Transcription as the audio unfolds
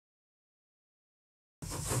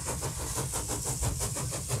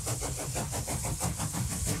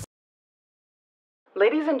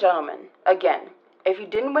Ladies and gentlemen, again, if you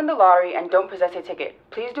didn't win the lottery and don't possess a ticket,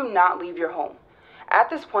 please do not leave your home. At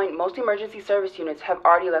this point, most emergency service units have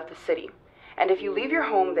already left the city, and if you leave your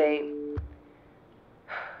home, they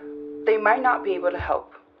might not be able to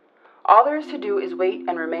help. All there is to do is wait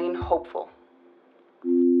and remain hopeful.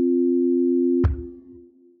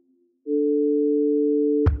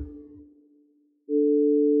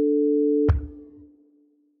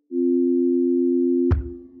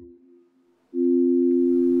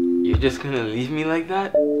 You're just gonna leave me like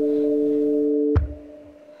that?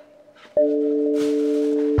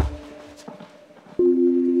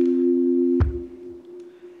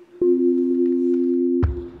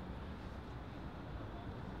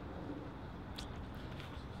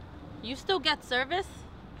 You still get service?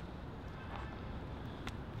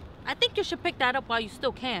 I think you should pick that up while you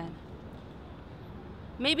still can.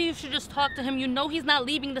 Maybe you should just talk to him. You know he's not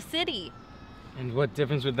leaving the city. And what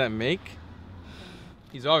difference would that make?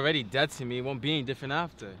 He's already dead to me. It won't be any different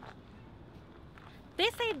after. They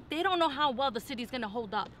say they don't know how well the city's gonna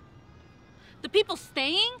hold up. The people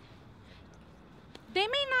staying, they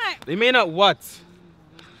may not... They may not what?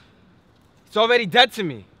 It's already dead to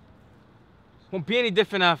me. Won't be any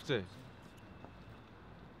different after.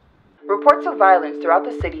 Reports of violence throughout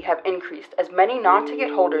the city have increased as many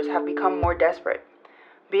non-ticket holders have become more desperate.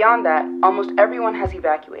 Beyond that, almost everyone has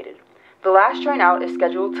evacuated. The last train out is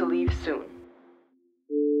scheduled to leave soon.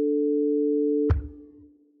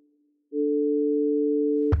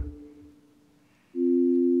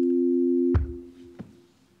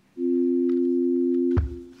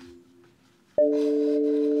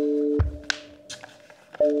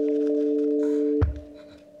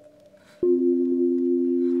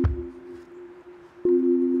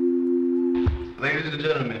 Ladies and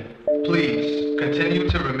gentlemen, please continue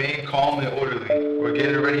to remain calm and orderly. We're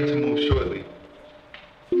getting ready to move shortly.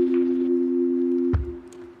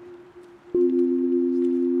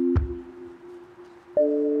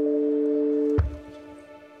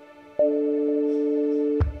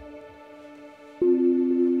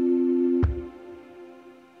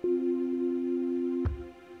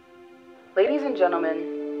 Ladies and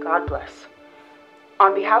gentlemen, God bless.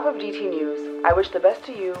 On behalf of DT News, I wish the best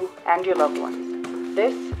to you and your loved ones.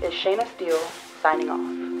 This is Shayna Steele signing off.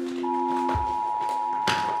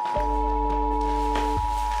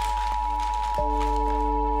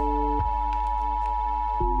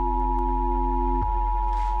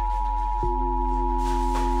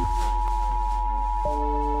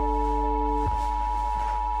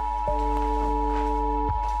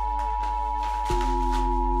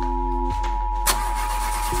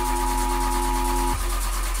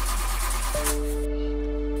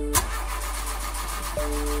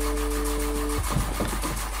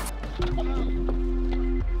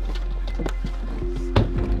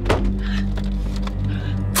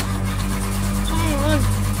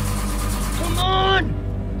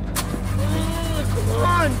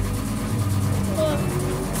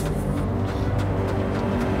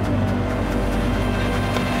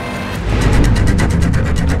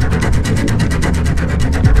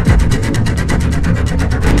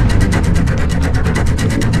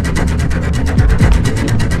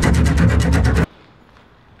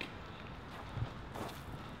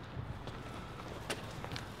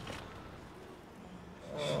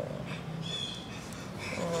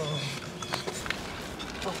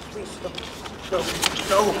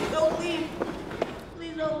 Don't leave.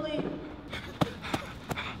 Please don't leave.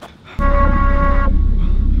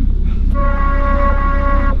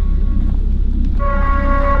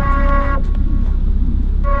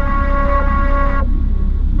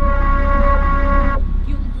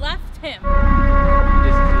 You left him. You're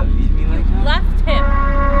just gonna leave me like that? Left him.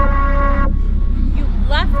 You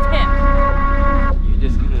left him. You're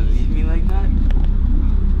just gonna leave me like that?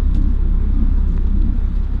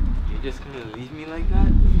 You're just gonna leave me like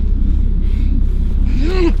that?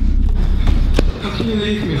 How can you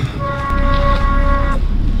leave me?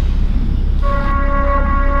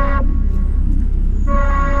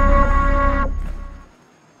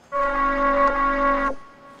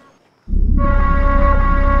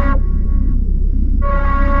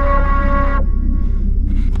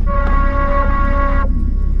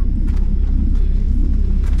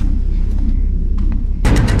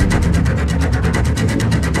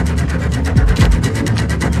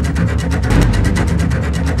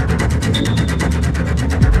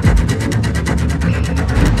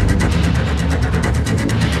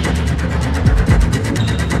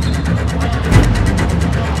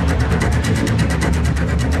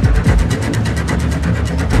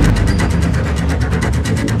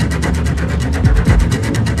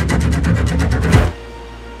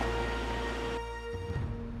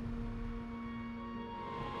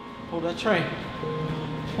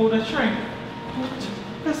 that train.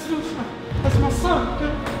 That's my son. That's my son.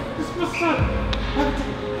 That's my son. I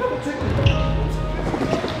have a ticket.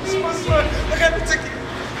 This is my son. I got the ticket.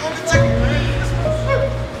 I have the ticket.